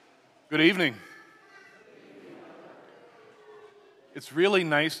Good evening. It's really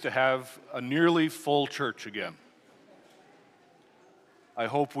nice to have a nearly full church again. I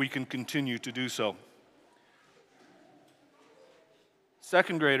hope we can continue to do so.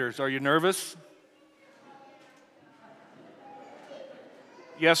 Second graders, are you nervous?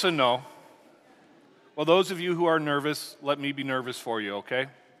 Yes and no. Well, those of you who are nervous, let me be nervous for you, okay?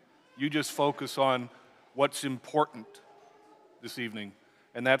 You just focus on what's important this evening,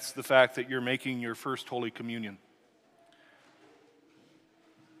 and that's the fact that you're making your first Holy Communion.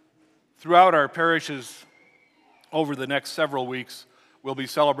 Throughout our parishes over the next several weeks, we'll be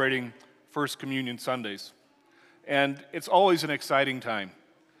celebrating First Communion Sundays. And it's always an exciting time.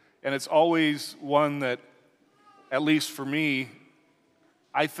 And it's always one that, at least for me,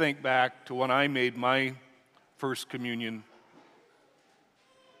 I think back to when I made my first communion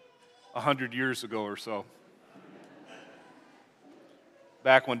 100 years ago or so.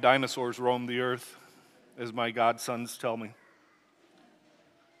 Back when dinosaurs roamed the earth, as my godsons tell me.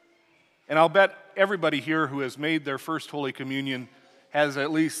 And I'll bet everybody here who has made their first Holy Communion has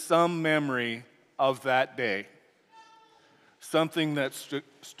at least some memory of that day. Something that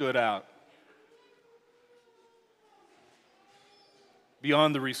stood out.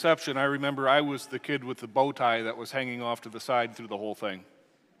 Beyond the reception, I remember I was the kid with the bow tie that was hanging off to the side through the whole thing.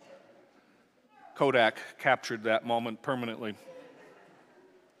 Kodak captured that moment permanently.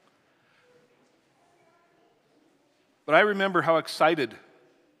 But I remember how excited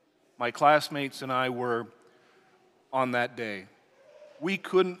my classmates and I were on that day. We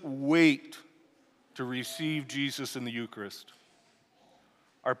couldn't wait to receive Jesus in the Eucharist.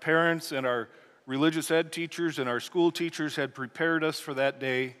 Our parents and our religious ed teachers and our school teachers had prepared us for that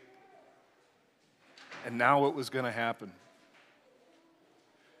day, and now it was going to happen.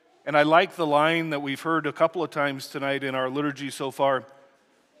 And I like the line that we've heard a couple of times tonight in our liturgy so far.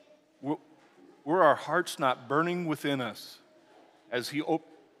 Were our hearts not burning within us as he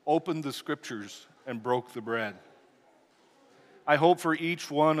opened the scriptures and broke the bread? I hope for each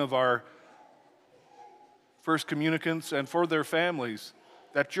one of our first communicants and for their families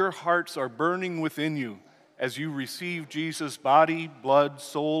that your hearts are burning within you as you receive Jesus' body, blood,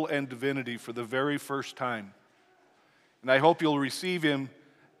 soul, and divinity for the very first time. And I hope you'll receive him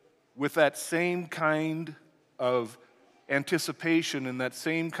with that same kind of anticipation and that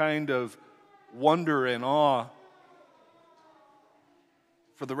same kind of wonder and awe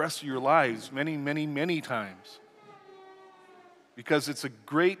for the rest of your lives many, many, many times. Because it's a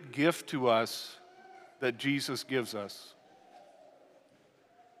great gift to us that Jesus gives us.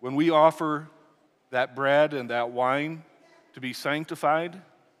 When we offer that bread and that wine to be sanctified,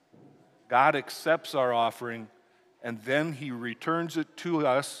 God accepts our offering and then he returns it to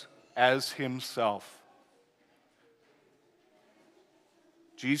us as himself.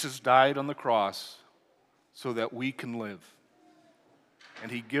 Jesus died on the cross so that we can live. And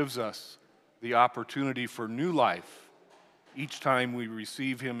he gives us the opportunity for new life each time we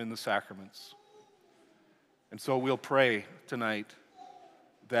receive him in the sacraments. And so we'll pray tonight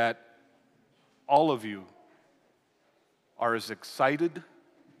that all of you are as excited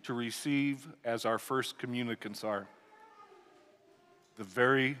to receive as our first communicants are, the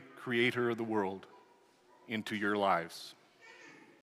very creator of the world, into your lives.